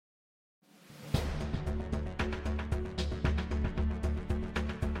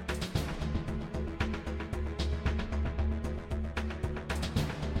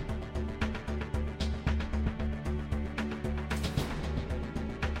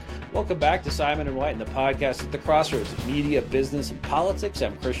Welcome back to Simon and Whiten, the podcast at the crossroads of media, business, and politics.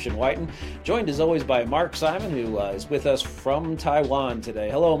 I'm Christian Whiten, joined as always by Mark Simon, who is with us from Taiwan today.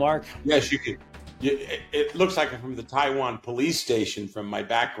 Hello, Mark. Yes, you can. It looks like I'm from the Taiwan police station from my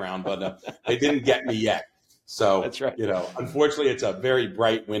background, but they didn't get me yet. So that's right. Unfortunately, it's a very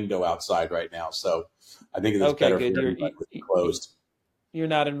bright window outside right now. So I think it's better for everybody with it closed. You're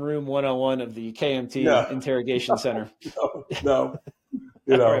not in room 101 of the KMT interrogation center. No.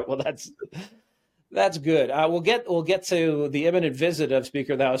 All right. Well, that's good. We'll get to the imminent visit of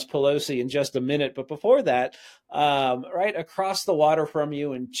Speaker of the House Pelosi in just a minute. But before that, right across the water from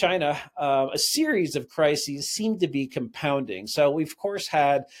you in China, a series of crises seem to be compounding. So we've, of course,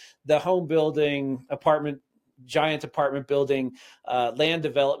 had the home building, giant apartment building, land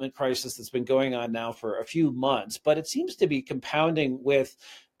development crisis that's been going on now for a few months. But it seems to be compounding with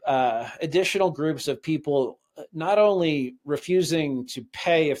additional groups of people not only refusing to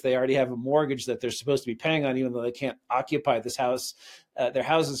pay if they already have a mortgage that they're supposed to be paying on, even though they can't occupy their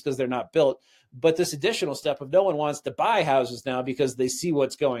houses because they're not built, but this additional step of no one wants to buy houses now because they see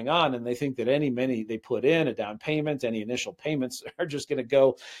what's going on and they think that any money they put in, a down payment, any initial payments are just going to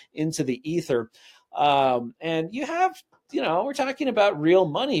go into the ether. And you have, we're talking about real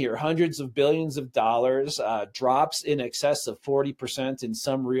money here, hundreds of billions of dollars, drops in excess of 40% in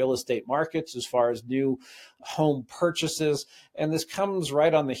some real estate markets as far as new home purchases. And this comes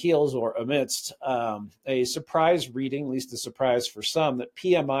right on the heels or amidst a surprise reading, at least a surprise for some, that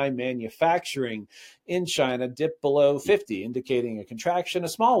PMI manufacturing in China dipped below 50, indicating a contraction, a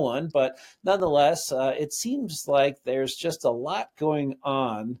small one, but nonetheless, it seems like there's just a lot going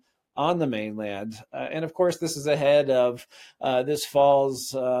on the mainland. And of course, this is ahead of this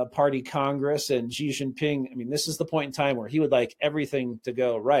fall's party Congress and Xi Jinping. I mean, this is the point in time where he would like everything to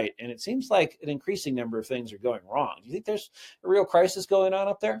go right. And it seems like an increasing number of things are going wrong. Do you think there's a real crisis going on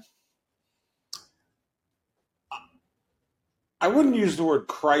up there? I wouldn't use the word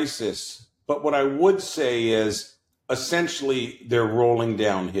crisis, but what I would say is essentially they're rolling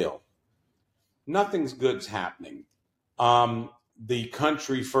downhill. Nothing's good's happening. The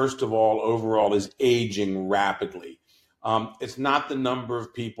country, first of all, overall is aging rapidly. It's not the number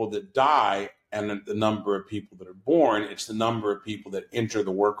of people that die and the number of people that are born. It's the number of people that enter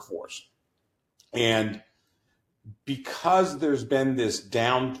the workforce. And because there's been this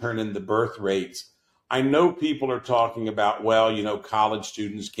downturn in the birth rates, I know people are talking about, college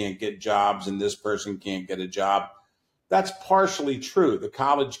students can't get jobs and this person can't get a job. That's partially true. The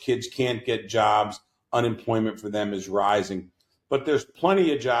college kids can't get jobs. Unemployment for them is rising. But there's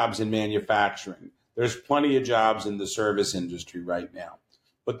plenty of jobs in manufacturing. There's plenty of jobs in the service industry right now.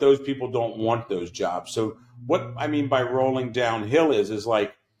 But those people don't want those jobs. So what I mean by rolling downhill is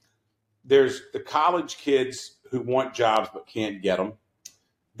like there's the college kids who want jobs but can't get them.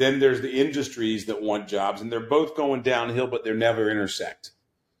 Then there's the industries that want jobs, and they're both going downhill, but they never intersect.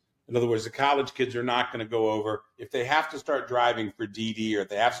 In other words, the college kids are not going to go over. If they have to start driving for DD or if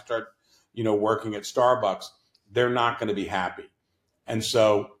they have to start, working at Starbucks, they're not going to be happy. And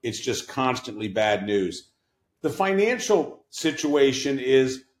so it's just constantly bad news. The financial situation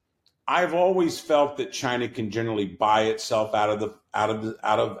is, I've always felt that China can generally buy itself out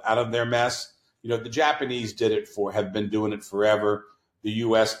of their mess. The Japanese have been doing it forever. The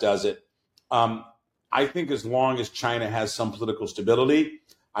U.S. does it. I think as long as China has some political stability,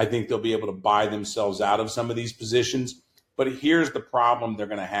 I think they'll be able to buy themselves out of some of these positions. But here's the problem they're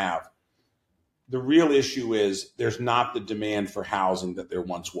going to have. The real issue is there's not the demand for housing that there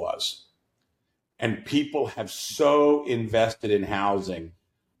once was. And people have so invested in housing,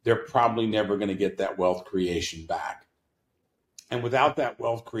 they're probably never going to get that wealth creation back. And without that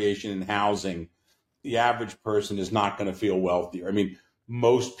wealth creation in housing, the average person is not going to feel wealthier. I mean,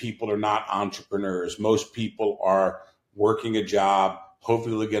 most people are not entrepreneurs. Most people are working a job.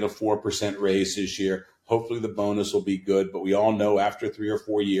 Hopefully they'll get a 4% raise this year. Hopefully the bonus will be good, but we all know after 3 or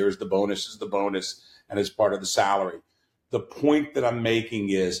 4 years, the bonus is the bonus and it's part of the salary. The point that I'm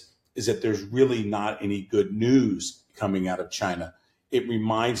making is that there's really not any good news coming out of China. It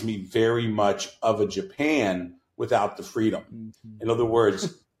reminds me very much of a Japan without the freedom. In other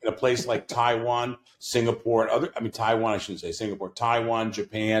words, in a place like Taiwan, Singapore, Taiwan, I shouldn't say Singapore, Taiwan,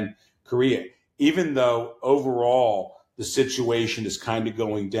 Japan, Korea, even though overall the situation is kind of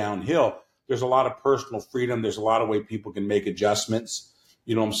going downhill, there's a lot of personal freedom. There's a lot of way people can make adjustments.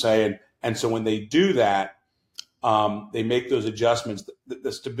 You know what I'm saying? And so when they do that, they make those adjustments.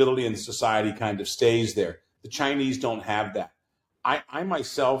 The stability in the society kind of stays there. The Chinese don't have that. I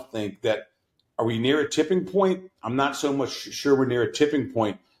myself think that, are we near a tipping point? I'm not so much sure we're near a tipping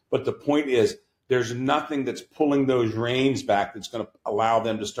point, but the point is there's nothing that's pulling those reins back that's going to allow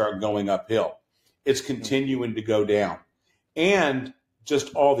them to start going uphill. It's continuing to go down. And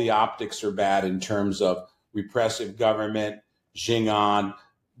just all the optics are bad in terms of repressive government, Xinjiang.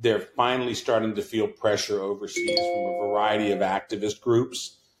 They're finally starting to feel pressure overseas from a variety of activist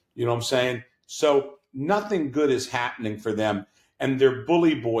groups. You know what I'm saying? So nothing good is happening for them. And their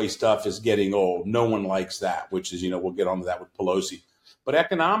bully boy stuff is getting old. No one likes that, which is, we'll get onto that with Pelosi. But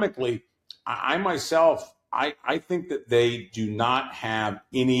economically, I myself, I think that they do not have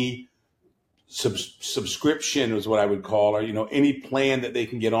any subscription is what I would call, or, any plan that they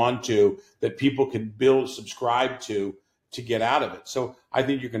can get onto that people can subscribe to get out of it. So I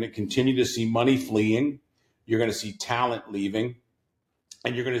think you're going to continue to see money fleeing. You're going to see talent leaving,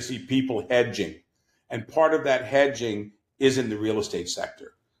 and you're going to see people hedging. And part of that hedging is in the real estate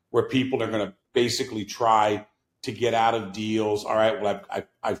sector, where people are going to basically try to get out of deals. All right, well,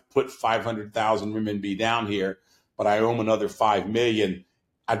 I've put 500,000 renminbi down here, but I owe another 5 million.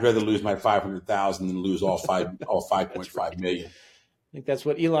 I'd rather lose my 500,000 than lose all 5.5 million. I think that's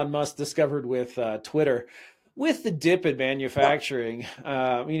what Elon Musk discovered with Twitter. With the dip in manufacturing,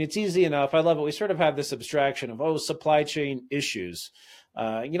 it's easy enough. I love it. We sort of have this abstraction of, supply chain issues.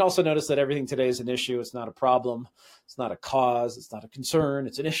 You can also notice that everything today is an issue. It's not a problem. It's not a cause. It's not a concern.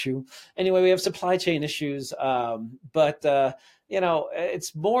 It's an issue. Anyway, we have supply chain issues. But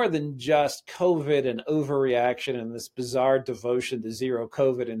it's more than just COVID and overreaction and this bizarre devotion to zero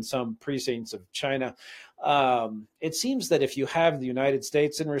COVID in some precincts of China. It seems that if you have the United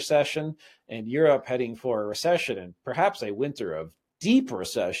States in recession and Europe heading for a recession and perhaps a winter of deep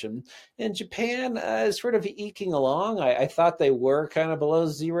recession, and Japan is sort of eking along. I thought they were kind of below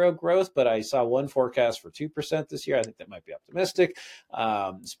zero growth, but I saw one forecast for 2% this year. I think that might be optimistic,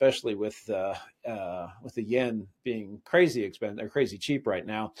 especially with the yen being crazy expensive or crazy cheap right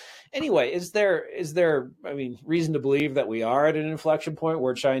now. Anyway, is there reason to believe that we are at an inflection point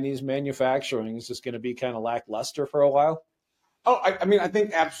where Chinese manufacturing is just going to be kind of lackluster for a while? Oh, I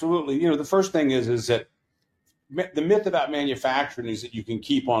think absolutely. The first thing is that the myth about manufacturing is that you can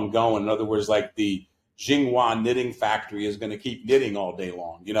keep on going. In other words, like the Xinhua knitting factory is going to keep knitting all day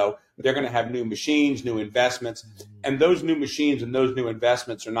long. They're going to have new machines, new investments, and those new machines and those new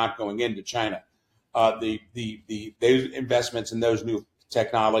investments are not going into China. Those investments and those new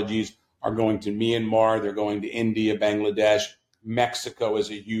technologies are going to Myanmar. They're going to India, Bangladesh. Mexico is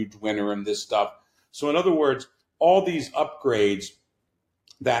a huge winner in this stuff. So in other words, all these upgrades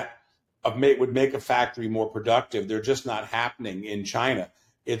that would make a factory more productive, they're just not happening in China.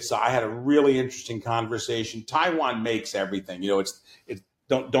 I had a really interesting conversation. Taiwan makes everything. It's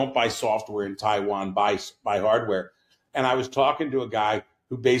don't buy software in Taiwan, buy hardware. And I was talking to a guy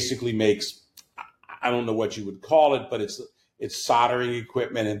who basically makes, I don't know what you would call it, but it's soldering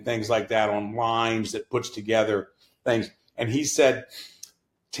equipment and things like that on lines that puts together things. And he said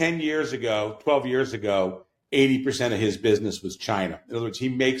 12 years ago, 80% of his business was China. In other words, he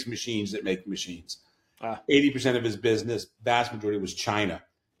makes machines that make machines. 80% of his business, vast majority, was China.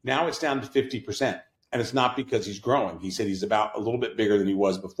 Now it's down to 50%. And it's not because he's growing. He said he's about a little bit bigger than he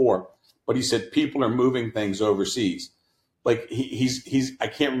was before. But he said people are moving things overseas. Like he's I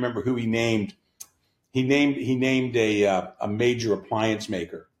can't remember who he named. He named a major appliance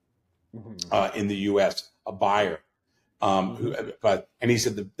maker in the U.S., a buyer. And he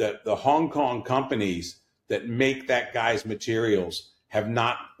said the Hong Kong companies that make that guy's materials have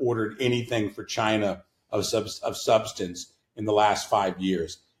not ordered anything for China of substance in the last 5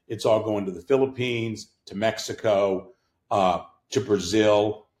 years. It's all going to the Philippines, to Mexico, to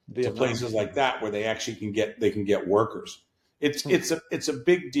Brazil, Vietnam, to places like that where they actually can get workers. It's a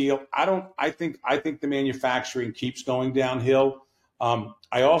big deal. I think the manufacturing keeps going downhill.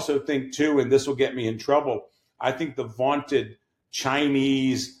 I also think too, and this will get me in trouble, I think the vaunted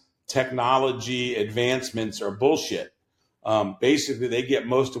Chinese technology advancements are bullshit. Basically, they get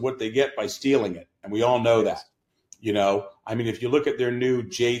most of what they get by stealing it. And we all know that. If you look at their new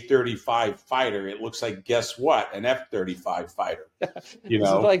J-35 fighter, it looks like, guess what? An F-35 fighter.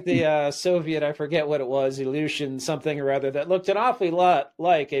 It's like the Soviet, I forget what it was, Ilyushin something or other, that looked an awfully lot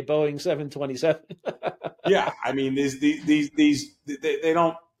like a Boeing 727. Yeah. They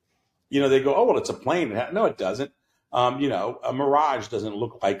don't, they go, oh, well, it's a plane. No, it doesn't. A Mirage doesn't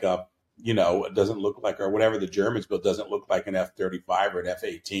look like or whatever the Germans built doesn't look like an F-35 or an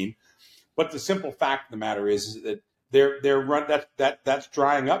F-18. But the simple fact of the matter is that that's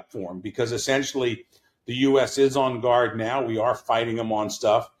drying up for them, because essentially the U.S. is on guard now. We are fighting them on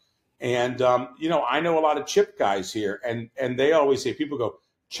stuff. And, I know a lot of chip guys here, and they always say, people go,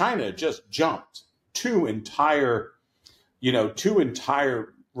 China just jumped two entire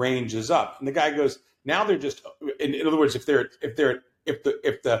range is up. And the guy goes, now they're just, in other words, if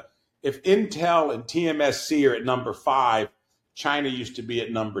Intel and TSMC are at number 5, China used to be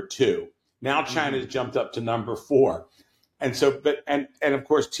at number 2. Now China's jumped up to number 4. And so, and of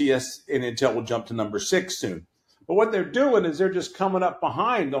course, TS and Intel will jump to number 6 soon. But what they're doing is they're just coming up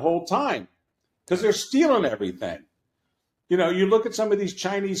behind the whole time because they're stealing everything. You know, you look at some of these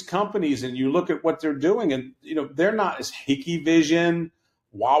Chinese companies and you look at what they're doing, and, you know, they're not as Hikvision,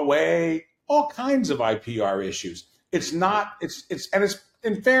 Huawei, all kinds of IPR issues. It's not, it's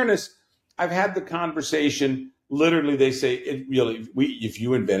in fairness, I've had the conversation. Literally, they say, if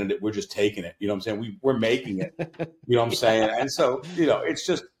you invented it, we're just taking it. You know what I'm saying? We're making it. You know what I'm saying? And so, you know, it's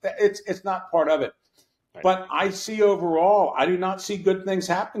just, it's not part of it. Right. But I see overall, I do not see good things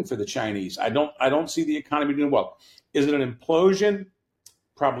happening for the Chinese. I don't see the economy doing well. Is it an implosion?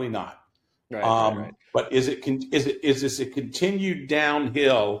 Probably not. Right. But is this a continued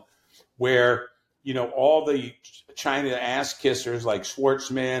downhill where, you know, all the China ass kissers like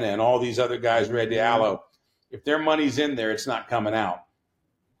Schwartzman and all these other guys, Red Diallo, if their money's in there, it's not coming out.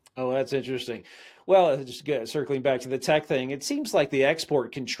 Oh, that's interesting. Well, just circling back to the tech thing, it seems like the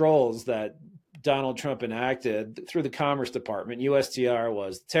export controls that Donald Trump enacted through the Commerce Department, USTR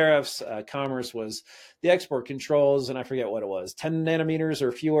was tariffs, Commerce was the export controls, and I forget what it was, 10 nanometers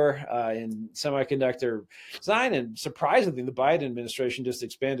or fewer in semiconductor design. And surprisingly, the Biden administration just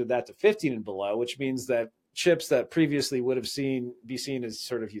expanded that to 15 and below, which means that chips that previously would have be seen as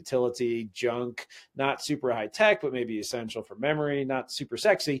sort of utility junk, not super high tech, but maybe essential for memory, not super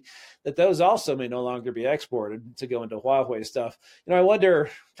sexy, that those also may no longer be exported to go into Huawei stuff. You know, I wonder,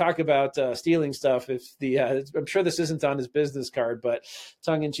 talk about stealing stuff, if I'm sure this isn't on his business card, but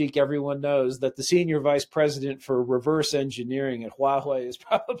tongue in cheek, everyone knows that the senior vice president for reverse engineering at Huawei is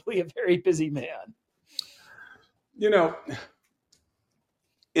probably a very busy man. You know,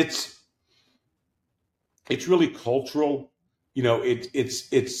 it's really cultural. You know, it's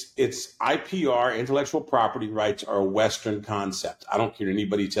IPR, intellectual property rights, are a Western concept. I don't care what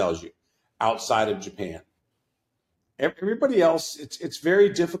anybody tells you, outside of Japan. Everybody else, it's very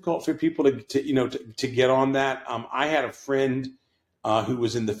difficult for people to get on that. I had a friend who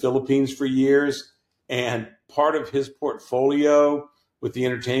was in the Philippines for years, and part of his portfolio with the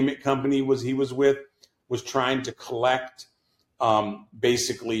entertainment company he was with was trying to collect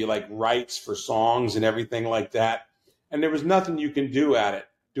basically like rights for songs and everything like that. And there was nothing you can do about it.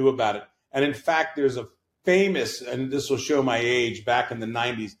 And in fact, there's a famous, and this will show my age, back in the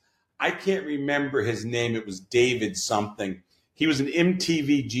 90s, I can't remember his name. It was David something. He was an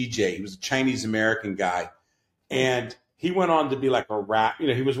MTV DJ. He was a Chinese American guy. And he went on to be like a rap. You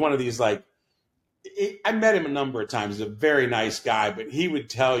know, he was one of these like, I met him a number of times. He's a very nice guy, but he would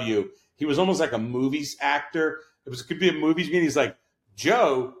tell you, he was almost like a movies actor. It could be a movies meeting. He's like,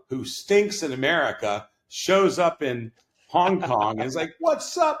 Joe, who stinks in America, shows up in Hong Kong and is like,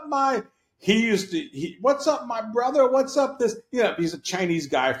 what's up, what's up, my brother? What's up this? You know, he's a Chinese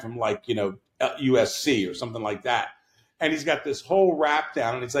guy from like, you know, USC or something like that. And he's got this whole rap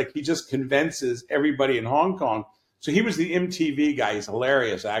down, and it's like he just convinces everybody in Hong Kong. So he was the MTV guy. He's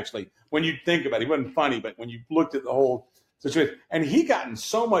hilarious, actually. When you think about it, he wasn't funny, but when you looked at the whole situation, and he got in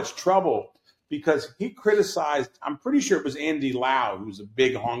so much trouble because he criticized, I'm pretty sure it was Andy Lau, who was a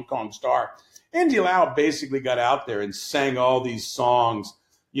big Hong Kong star. Andy Lau basically got out there and sang all these songs,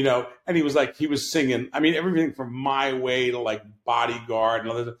 you know, and he was singing, I mean, everything from My Way to like Bodyguard and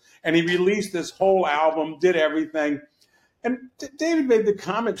all that. And he released this whole album, did everything. And David made the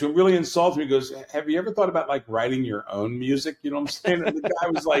comment to him, really insulted him. He goes, have you ever thought about like writing your own music? You know what I'm saying? And the guy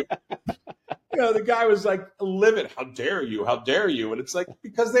was like, livid. How dare you? How dare you? And it's like,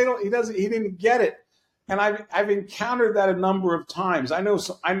 because he didn't get it. And I've encountered that a number of times. I know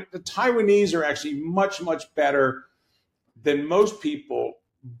the Taiwanese are actually much, much better than most people,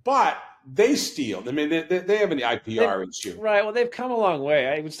 but they steal. I mean, they have an IPR issue. Right. Well, they've come a long way.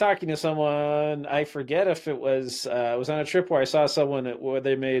 I was talking to someone, I forget if it was on a trip where I saw someone where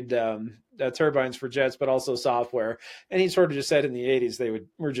they made turbines for jets, but also software. And he sort of just said in the 80s,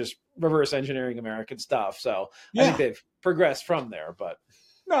 were just reverse engineering American stuff. So yeah. I think they've progressed from there, but.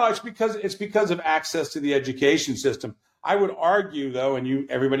 No, it's because of access to the education system. I would argue, though, and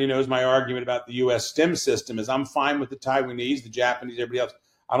everybody knows my argument about the U.S. STEM system, is I'm fine with the Taiwanese, the Japanese, everybody else.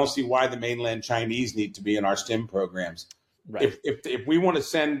 I don't see why the mainland Chinese need to be in our STEM programs. Right. If we want to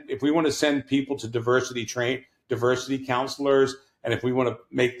send people to diversity counselors, and if we want to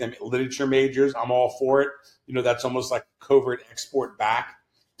make them literature majors, I'm all for it. You know, that's almost like covert export back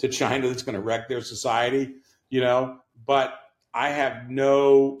to China that's going to wreck their society. You know, but I have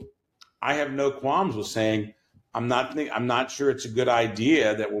no qualms with saying I'm not sure it's a good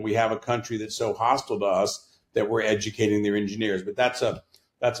idea that when we have a country that's so hostile to us that we're educating their engineers. But that's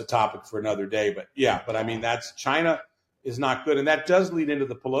a topic for another day. But yeah, but I mean, that's China is not good. And that does lead into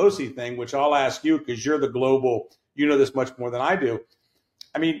the Pelosi thing, which I'll ask you because you're the global, you know this much more than I do.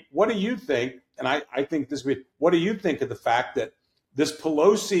 I mean, what do you think? And I think this week, what do you think of the fact that this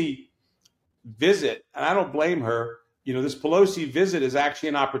Pelosi visit, and I don't blame her, you know, this Pelosi visit is actually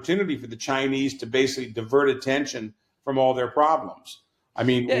an opportunity for the Chinese to basically divert attention from all their problems. I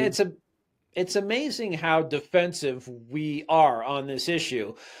mean, yeah, it's amazing how defensive we are on this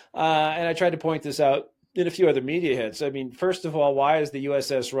issue. And I tried to point this out in a few other media hits. I mean, first of all, why is the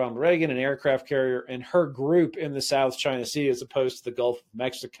USS Ronald Reagan an aircraft carrier and her group in the South China Sea as opposed to the Gulf of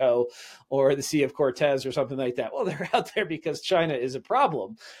Mexico or the Sea of Cortez or something like that? Well, they're out there because China is a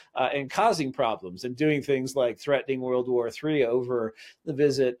problem and causing problems and doing things like threatening World War III over the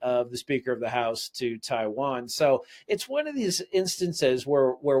visit of the Speaker of the House to Taiwan. So it's one of these instances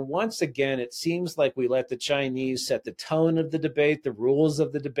where once again, it seems like we let the Chinese set the tone of the debate, the rules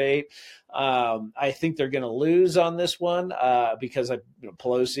of the debate. I think they're going to lose on this one because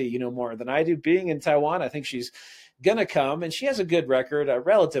Pelosi, you know more than I do, being in Taiwan, I think she's going to come, and she has a good record,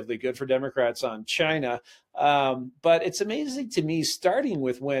 relatively good for Democrats on China. But it's amazing to me, starting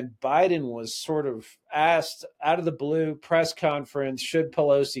with when Biden was sort of asked out of the blue press conference, should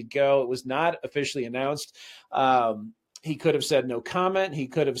Pelosi go? It was not officially announced. He could have said no comment. He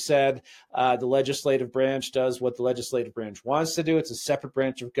could have said the legislative branch does what the legislative branch wants to do. It's a separate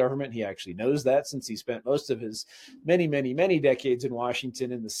branch of government. He actually knows that since he spent most of his many, many, many decades in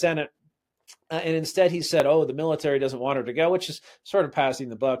Washington in the Senate. And instead he said, the military doesn't want her to go, which is sort of passing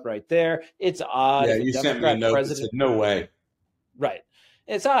the buck right there. It's odd. Yeah, you sent me a note that said, no way. Right.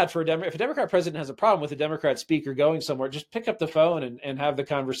 It's odd for if a Democrat president has a problem with a Democrat speaker going somewhere, just pick up the phone and have the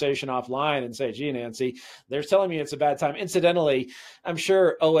conversation offline and say, gee, Nancy, they're telling me it's a bad time. Incidentally, I'm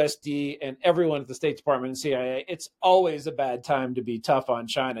sure OSD and everyone at the State Department and CIA, it's always a bad time to be tough on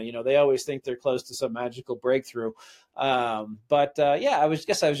China. You know, they always think they're close to some magical breakthrough. I was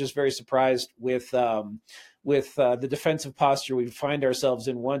just very surprised with the defensive posture we find ourselves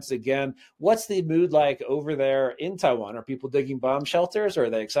in once again. What's the mood like over there in Taiwan? Are people digging bomb shelters? Or are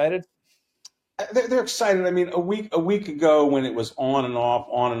they excited? They're excited. I mean, a week ago when it was on and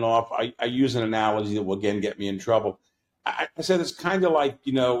off, I use an analogy that will again get me in trouble. I said it's kind of like,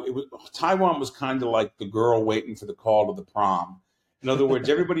 Taiwan was kind of like the girl waiting for the call to the prom. In other words,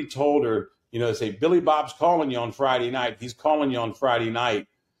 everybody told her, they say, Billy Bob's calling you on Friday night. He's calling you on Friday night.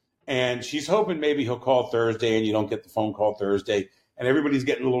 And she's hoping maybe he'll call Thursday and you don't get the phone call Thursday. And everybody's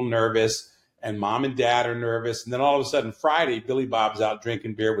getting a little nervous and mom and dad are nervous. And then all of a sudden Friday, Billy Bob's out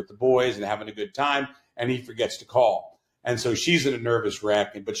drinking beer with the boys and having a good time. And he forgets to call. And so she's in a nervous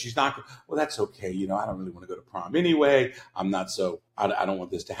wreck, but she's not, well, that's okay. I don't really want to go to prom anyway. I don't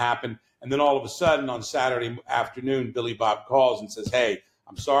want this to happen. And then all of a sudden on Saturday afternoon, Billy Bob calls and says, hey,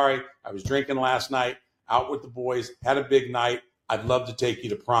 I'm sorry. I was drinking last night, out with the boys, had a big night. I'd love to take you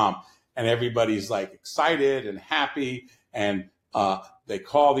to prom. And everybody's like excited and happy. And they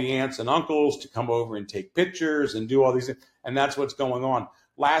call the aunts and uncles to come over and take pictures and do all these things. And that's what's going on.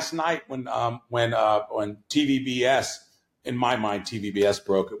 Last night when TVBS, in my mind, TVBS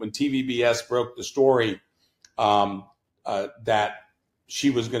broke it. When TVBS broke the story that she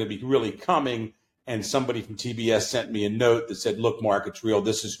was going to be really coming, and somebody from TBS sent me a note that said, look, Mark, it's real.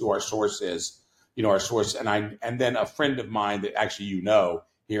 This is who our source is. Our source. And then a friend of mine that actually,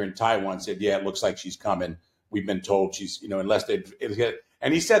 here in Taiwan said, yeah, it looks like she's coming. We've been told she's, unless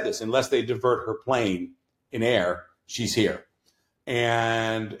and he said this, unless they divert her plane in air, she's here.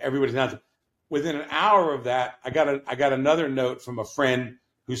 And everybody's not. Within an hour of that, I got another note from a friend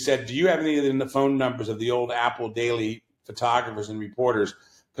who said, do you have any of the phone numbers of the old Apple Daily photographers and reporters?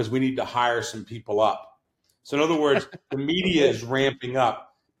 Because we need to hire some people up. So in other words, the media is ramping up.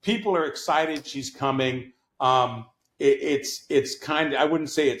 People are excited she's coming. It's kind of, I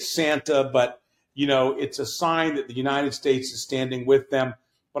wouldn't say it's Santa, but, it's a sign that the United States is standing with them.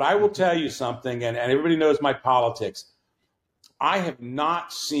 But I will tell you something, and everybody knows my politics. I have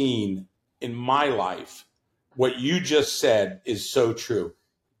not seen in my life what you just said is so true.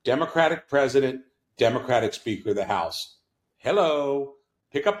 Democratic president, Democratic Speaker of the House. Hello,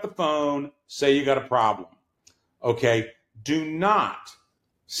 pick up the phone, say you got a problem. Okay, do not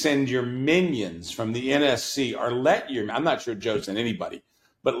send your minions from the NSC or I'm not sure Joe sent anybody,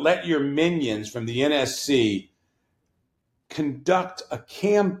 but let your minions from the NSC conduct a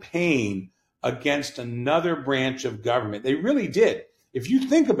campaign against another branch of government. They really did. If you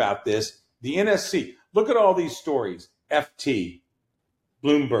think about this, the NSC, look at all these stories, FT,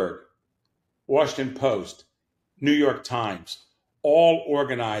 Bloomberg, Washington Post, New York Times, all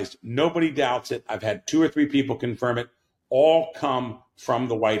organized. Nobody doubts it. I've had 2 or 3 people confirm it. All come from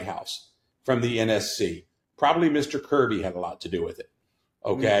the White House, from the NSC. Probably Mr. Kirby had a lot to do with it.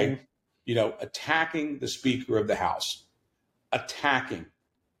 Okay. Attacking the Speaker of the House, attacking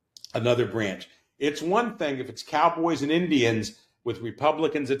another branch. It's one thing if it's cowboys and Indians with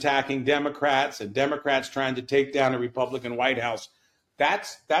Republicans attacking Democrats and Democrats trying to take down a Republican White House.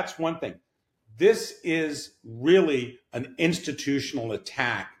 That's one thing. This is really an institutional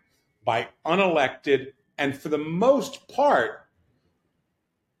attack by unelected and, for the most part,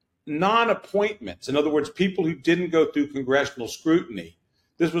 non-appointments. In other words, people who didn't go through congressional scrutiny.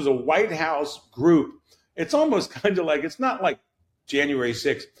 This was a White House group. It's almost kind of like, it's not like January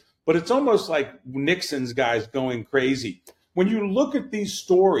 6th, but it's almost like Nixon's guys going crazy. When you look at these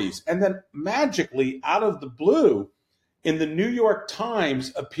stories, and then magically out of the blue, in the New York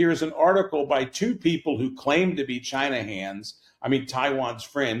Times appears an article by 2 people who claim to be China hands. I mean, Taiwan's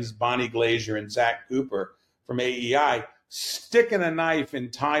friends, Bonnie Glaser and Zach Cooper from AEI, sticking a knife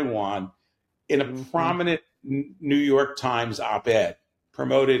in Taiwan in a prominent New York Times op-ed,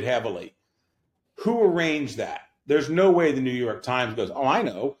 promoted heavily. Who arranged that? There's no way the New York Times goes, oh, I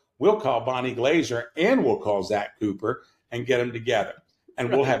know, we'll call Bonnie Glaser and we'll call Zach Cooper and get them together. And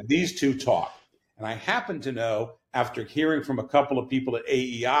we'll have these 2 talk. And I happen to know, after hearing from a couple of people at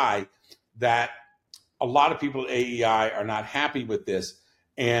AEI, that a lot of people at AEI are not happy with this.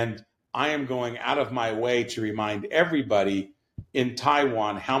 And I am going out of my way to remind everybody in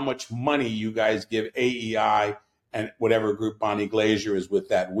Taiwan how much money you guys give AEI and whatever group Bonnie Glaser is with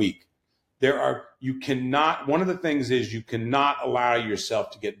that week. One of the things is you cannot allow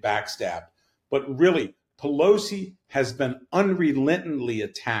yourself to get backstabbed. But really, Pelosi has been unrelentingly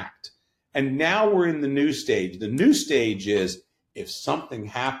attacked. And now we're in the new stage. The new stage is, if something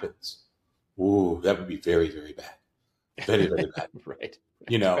happens, ooh, that would be very, very bad. Very, very bad. Right.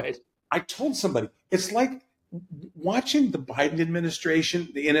 Right. I told somebody, it's like watching the Biden administration,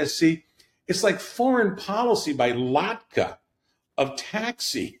 the NSC, it's like foreign policy by Latka of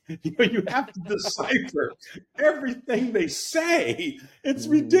Taxi. You have to decipher everything they say. It's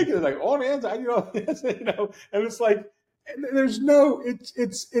ridiculous. Like, oh, man, and it's like, there's no,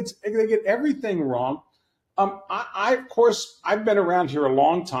 they get everything wrong. Of course, I've been around here a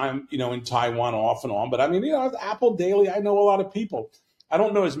long time, in Taiwan off and on, but I mean, Apple Daily, I know a lot of people. I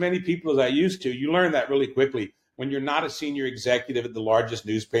don't know as many people as I used to. You learn that really quickly. When you're not a senior executive at the largest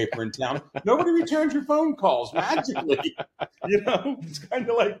newspaper in town, nobody returns your phone calls magically. It's kind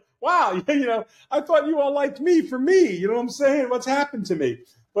of like, wow, I thought you all liked me for me. You know what I'm saying? What's happened to me?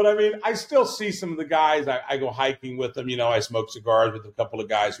 But I mean, I still see some of the guys. I go hiking with them. I smoke cigars with a couple of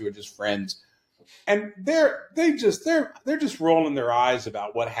guys who are just friends, and they're just rolling their eyes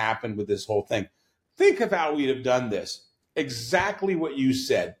about what happened with this whole thing. Think of how we'd have done this. Exactly what you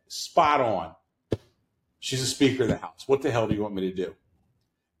said. Spot on. She's a Speaker of the House. What the hell do you want me to do?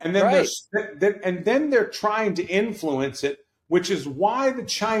 And then they're trying to influence it, which is why the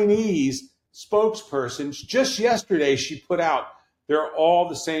Chinese spokesperson, just yesterday, she put out, they're all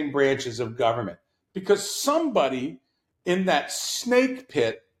the same branches of government. Because somebody in that snake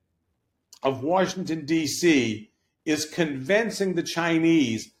pit of Washington, D.C. is convincing the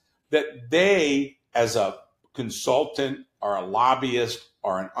Chinese that they, as a consultant or a lobbyist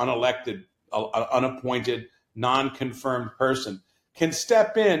or an unappointed, non-confirmed person, can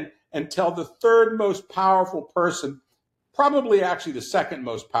step in and tell the 3rd most powerful person, probably actually the 2nd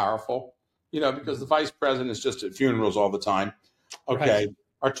most powerful, because the vice president is just at funerals all the time. Okay.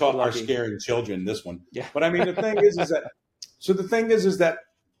 Right. Are scaring children, this one. Yeah. But I mean, the thing is that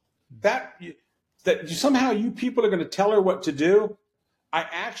somehow you people are going to tell her what to do. I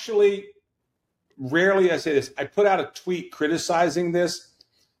actually, rarely I say this. I put out a tweet criticizing this.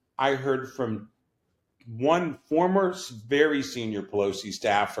 I heard from one former very senior Pelosi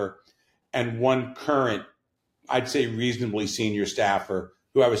staffer and one current, I'd say reasonably senior staffer,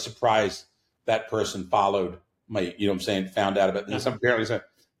 who I was surprised that person followed my, found out about this. Apparently,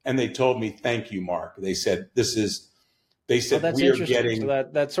 and they told me, thank you, Mark. They said, that's we are getting. So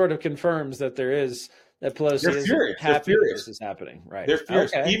that sort of confirms that that Pelosi is happy this is happening. Right. They're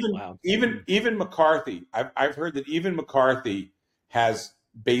furious. Okay. Even McCarthy, I've heard that even McCarthy has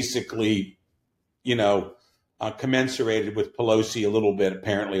basically, commensurated with Pelosi a little bit,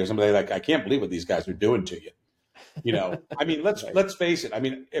 apparently, or somebody like, I can't believe what these guys are doing to you. I mean, let's face it. I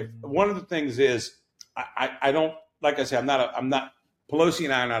mean, if one of the things is, I don't, like I say, I'm not, Pelosi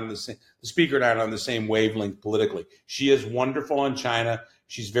and I are not on the same, the Speaker and I are not on the same wavelength politically. She is wonderful on China.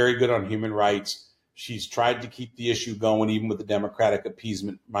 She's very good on human rights. She's tried to keep the issue going, even with the Democratic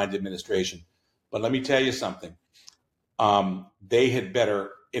appeasement-minded administration. But let me tell you something. they had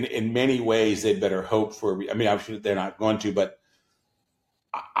better, in many ways, they'd better hope for. I mean, obviously they're not going to, but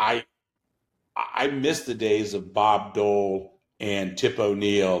I miss the days of Bob Dole and Tip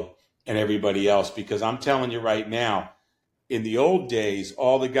O'Neill and everybody else, because I'm telling you right now, in the old days,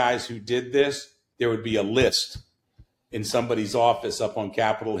 all the guys who did this, there would be a list in somebody's office up on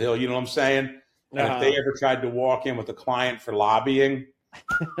Capitol Hill. You know what I'm saying? And if they ever tried to walk in with a client for lobbying,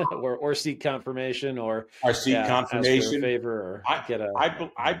 or seek confirmation, or seek confirmation, ask for a favor, or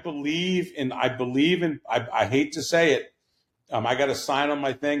I believe in. I hate to say it. I got a sign on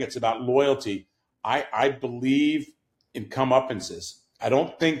my thing. It's about loyalty. I believe in comeuppances. I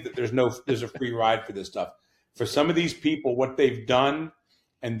don't think that there's a free ride for this stuff. For some of these people, what they've done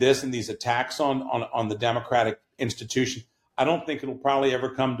and these attacks on the democratic institution, I don't think it'll probably ever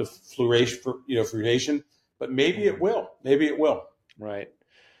come to fruition, but maybe it will. Maybe it will. Right.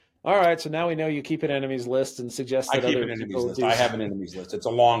 All right. So now we know you keep an enemies list and suggest that other people do. I have an enemies list. It's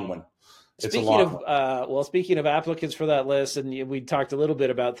a long one. Speaking of applicants for that list, and we talked a little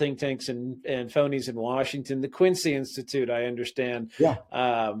bit about think tanks and phonies in Washington, the Quincy Institute, I understand,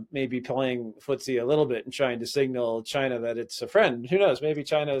 may be playing footsie a little bit and trying to signal China that it's a friend. Who knows? Maybe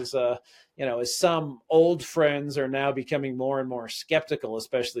China's, as some old friends are now becoming more and more skeptical,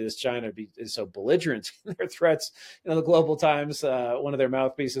 especially as China is so belligerent in their threats. The Global Times, one of their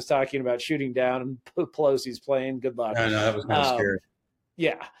mouthpieces, talking about shooting down Pelosi's plane. Good luck. I know, that was kind of scary.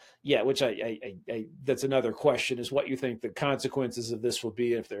 Yeah, which I that's another question, is what you think the consequences of this will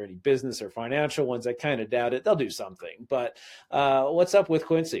be, if there are any business or financial ones. I kind of doubt it. They'll do something. But what's up with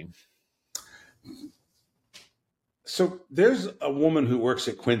Quincy? So there's a woman who works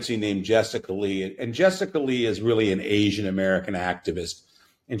at Quincy named Jessica Lee, and Jessica Lee is really an Asian American activist,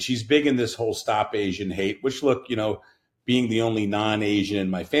 and she's big in this whole Stop Asian Hate, which, look, being the only non-Asian in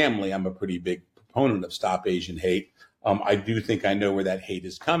my family, I'm a pretty big proponent of Stop Asian Hate. I do think I know where that hate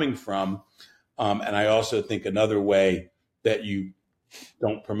is coming from. And I also think another way that you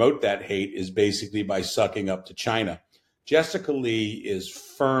don't promote that hate is basically by sucking up to China. Jessica Lee is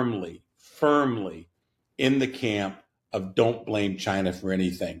firmly in the camp of don't blame China for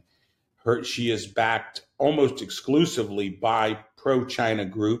anything. She is backed almost exclusively by pro-China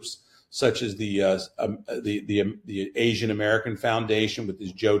groups, such as the Asian American Foundation with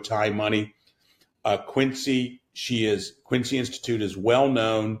this Joe Tai money. Quincy Institute is well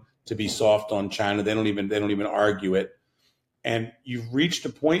known to be soft on China. They don't even argue it. And you've reached a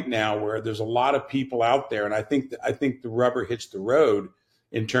point now where there's a lot of people out there, and I think the rubber hits the road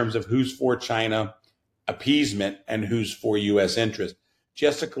in terms of who's for China appeasement and who's for U.S. interest.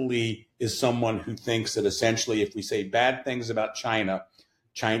 Jessica Lee is someone who thinks that essentially, if we say bad things about China,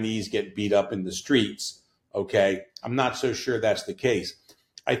 Chinese get beat up in the streets. Okay, I'm not so sure that's the case.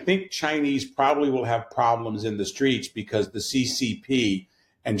 I think Chinese probably will have problems in the streets because the CCP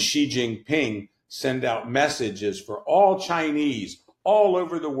and Xi Jinping send out messages for all Chinese all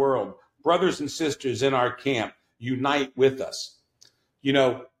over the world, brothers and sisters in our camp, unite with us.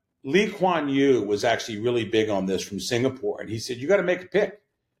 Lee Kuan Yew was actually really big on this from Singapore, and he said, you got to make a pick.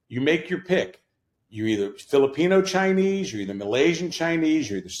 You make your pick. You're either Filipino Chinese, you're either Malaysian Chinese,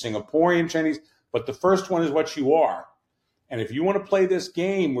 you're either Singaporean Chinese, but the first one is what you are. And if you want to play this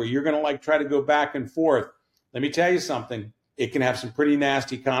game where you're going to try to go back and forth, let me tell you something, it can have some pretty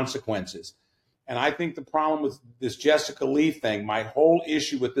nasty consequences. And I think the problem with this Jessica Lee thing, my whole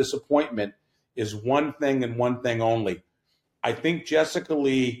issue with this appointment is one thing and one thing only. I think Jessica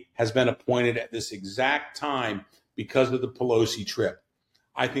Lee has been appointed at this exact time because of the Pelosi trip.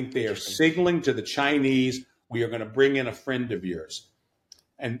 I think they are signaling to the Chinese, we are going to bring in a friend of yours.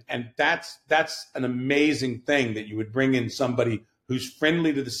 And that's an amazing thing, that you would bring in somebody who's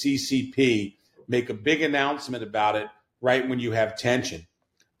friendly to the CCP, make a big announcement about it right when you have tension.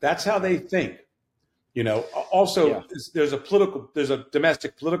 That's how they think. Also, there's a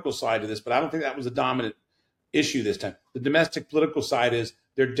domestic political side to this, but I don't think that was a dominant issue this time. The domestic political side is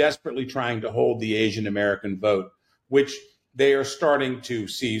they're desperately trying to hold the Asian American vote, which they are starting to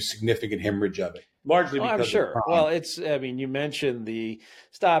see significant hemorrhage of it. Largely because I'm sure. Well, you mentioned the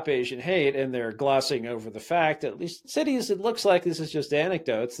Stop Asian Hate, and they're glossing over the fact, at least cities, it looks like this is just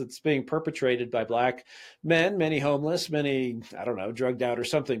anecdotes that's being perpetrated by Black men, many homeless, many, I don't know, drugged out or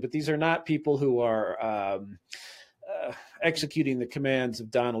something. But these are not people who are executing the commands of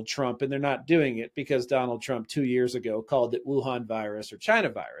Donald Trump, and they're not doing it because Donald Trump 2 years ago called it Wuhan virus or China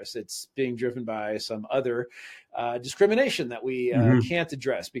virus. It's being driven by some other discrimination that we can't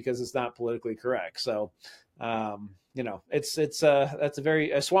address because it's not politically correct. So, that's a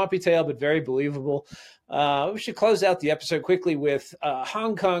very swampy tale, but very believable. We should close out the episode quickly with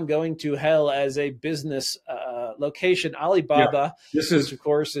Hong Kong going to hell as a business location Yeah, Alibaba, this which is of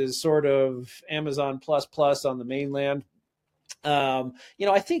course is sort of Amazon plus plus on the mainland.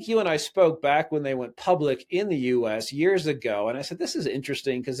 I think you and I spoke back when they went public in the US years ago, and I said, this is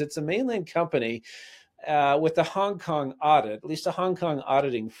interesting because it's a mainland company with a Hong Kong audit, at least a Hong Kong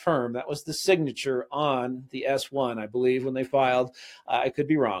auditing firm. That was the signature on the S1, I believe, when they filed. I could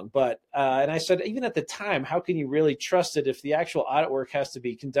be wrong. And I said, even at the time, how can you really trust it if the actual audit work has to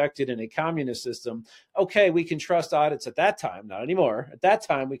be conducted in a communist system? Okay, we can trust audits at that time, not anymore. At that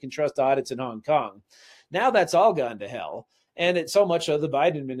time, we can trust audits in Hong Kong. Now that's all gone to hell. And it's so much of the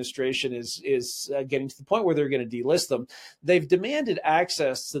Biden administration is getting to the point where they're going to delist them. They've demanded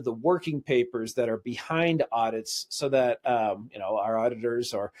access to the working papers that are behind audits, so that our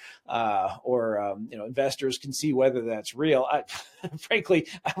auditors or investors can see whether that's real. Frankly,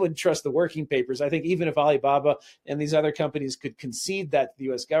 I wouldn't trust the working papers. I think even if Alibaba and these other companies could concede that to the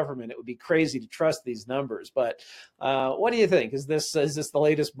U.S. government, it would be crazy to trust these numbers. But what do you think? Is this the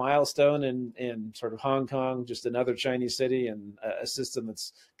latest milestone in sort of Hong Kong, just another Chinese city and a system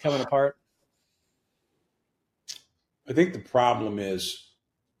that's coming apart? I think the problem is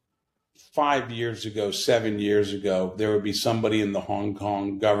 5 years ago, 7 years ago, there would be somebody in the Hong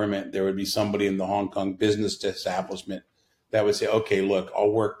Kong government, there would be somebody in the Hong Kong business establishment that would say, okay, look,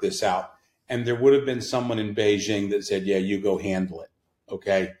 I'll work this out. And there would have been someone in Beijing that said, yeah, you go handle it.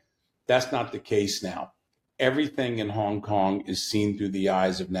 Okay. That's not the case now. Everything in Hong Kong is seen through the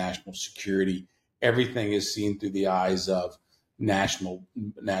eyes of national security. Everything is seen through the eyes of national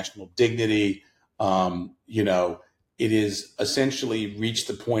dignity. It is essentially reached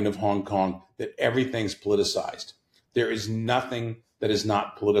the point of Hong Kong that everything's politicized. There is nothing that is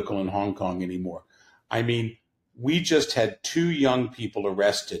not political in Hong Kong anymore. I mean, we just had 2 young people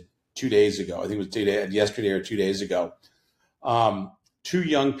arrested 2 days ago. I think it was yesterday or 2 days ago. 2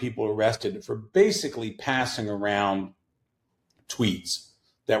 young people arrested for basically passing around tweets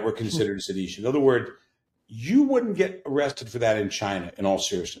that were considered sedition. In other words, you wouldn't get arrested for that in China, in all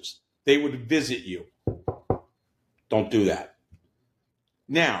seriousness. They would visit you. Don't do that.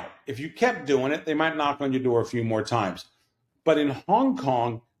 Now, if you kept doing it, they might knock on your door a few more times. But in Hong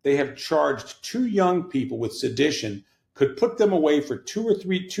Kong, they have charged 2 young people with sedition, could put them away for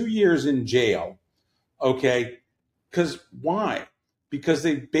 2 years in jail. Okay? Because why? Because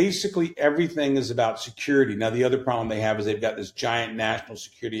everything is about security. Now, the other problem they have is they've got this giant national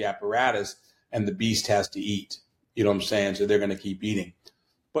security apparatus, and the beast has to eat. You know what I'm saying? So they're going to keep eating.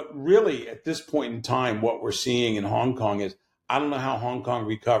 But really, at this point in time, what we're seeing in Hong Kong is, I don't know how Hong Kong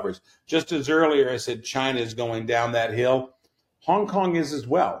recovers. Just as earlier I said, China is going down that hill. Hong Kong is as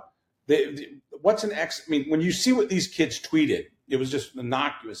well. When you see what these kids tweeted, it was just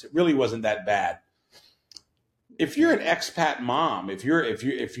innocuous. It really wasn't that bad. If you're an expat mom, if you're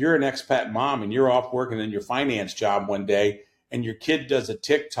an expat mom and you're off working in your finance job one day, and your kid does a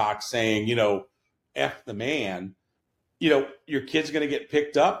TikTok saying, F the man, your kid's going to get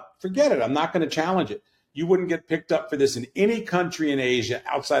picked up. Forget it. I'm not going to challenge it. You wouldn't get picked up for this in any country in Asia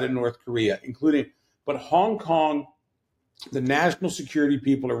outside of North Korea, but Hong Kong, the national security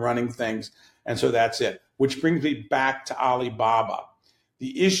people are running things. And so that's it, which brings me back to Alibaba.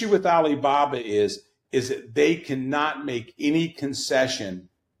 The issue with Alibaba is that they cannot make any concession,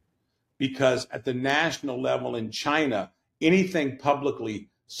 because at the national level in China, anything publicly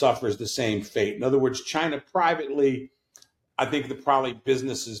suffers the same fate. In other words, China privately, I think probably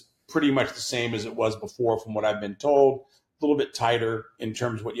business is pretty much the same as it was before, from what I've been told. A little bit tighter in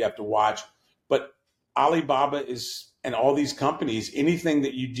terms of what you have to watch. But Alibaba and all these companies, anything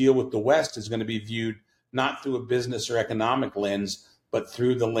that you deal with the West is going to be viewed not through a business or economic lens, but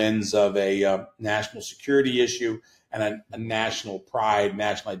through the lens of a national security issue and a national pride,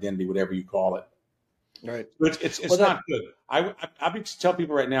 national identity, whatever you call it. Right. It's not good. I tell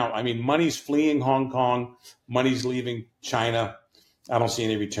people right now, money's fleeing Hong Kong, money's leaving China. I don't see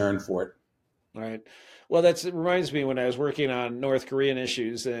any return for it. Right. Well, it reminds me when I was working on North Korean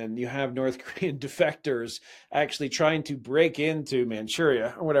issues, and you have North Korean defectors actually trying to break into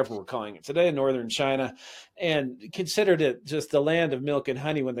Manchuria, or whatever we're calling it today, northern China, and considered it just the land of milk and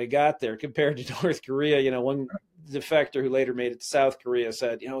honey when they got there compared to North Korea. One defector who later made it to South Korea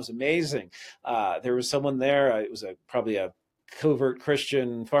said, it was amazing. There was someone there. It was probably a covert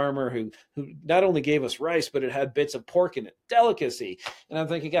Christian farmer who not only gave us rice, but it had bits of pork in it, delicacy. And I'm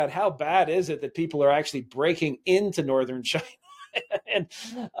thinking, God, how bad is it that people are actually breaking into northern China? And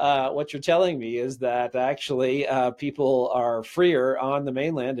what you're telling me is that actually people are freer on the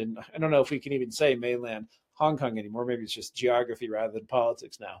mainland. And I don't know if we can even say mainland Hong Kong anymore. Maybe it's just geography rather than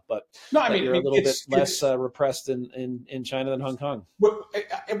politics now. But no, I mean, you're a little bit less repressed in China than Hong Kong.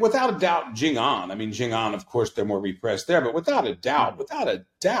 Without a doubt, Jing'an. I mean, Jing'an, of course, they're more repressed there, but without a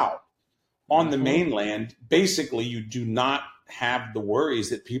doubt, on the mainland, basically, you do not have the worries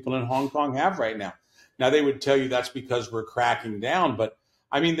that people in Hong Kong have right now. Now, they would tell you that's because we're cracking down, but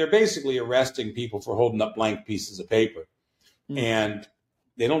I mean, they're basically arresting people for holding up blank pieces of paper. And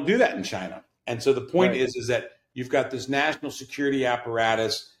they don't do that in China. And so the point is that you've got this national security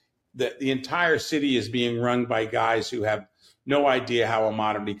apparatus that the entire city is being run by guys who have no idea how a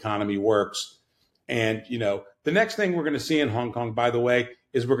modern economy works. And, you know, the next thing we're going to see in Hong Kong, by the way,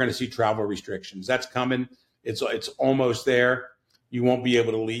 is we're going to see travel restrictions. That's coming. It's almost there. You won't be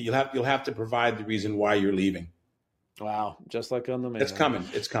able to leave. You'll have to provide the reason why you're leaving. Wow, just like on the mainland. It's coming.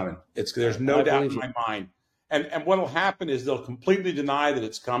 It's coming. There's no doubt in my mind. And what will happen is they'll completely deny that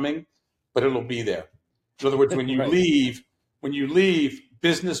it's coming, but it'll be there. In other words, when you leave,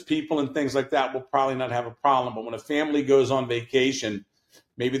 business people and things like that will probably not have a problem. But when a family goes on vacation,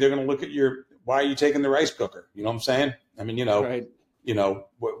 maybe they're going to look at why are you taking the rice cooker? You know what I'm saying? I mean,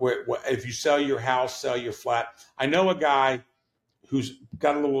 if you sell your house, sell your flat. I know a guy who's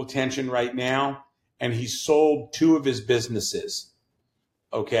got a little attention right now, and he sold 2 of his businesses.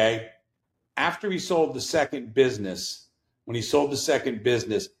 Okay. After he sold the second business, he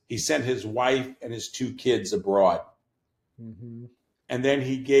sent his wife and his 2 kids abroad. Mm-hmm. And then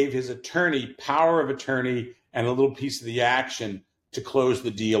he gave his attorney power of attorney and a little piece of the action to close the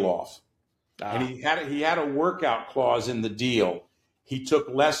deal off. And he had a workout clause in the deal. He took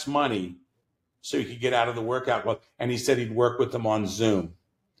less money so he could get out of the workout clause. And he said he'd work with them on Zoom.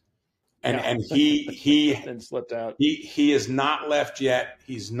 And he then slipped out. He is not left yet.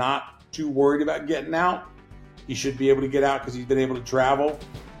 He's not too worried about getting out. He should be able to get out because he's been able to travel.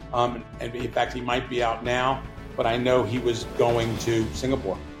 And in fact, he might be out now. But I know he was going to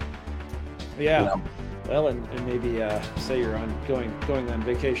Singapore. Yeah. You know? Well, and maybe say you're going on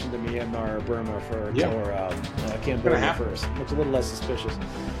vacation to Myanmar or Burma or Cambodia first. Looks a little less suspicious.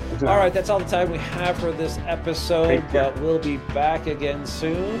 All right, that's all the time we have for this episode, but we'll be back again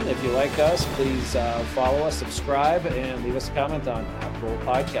soon. If you like us, please follow us, subscribe, and leave us a comment on Apple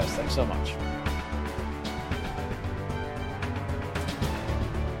Podcasts. Thanks so much.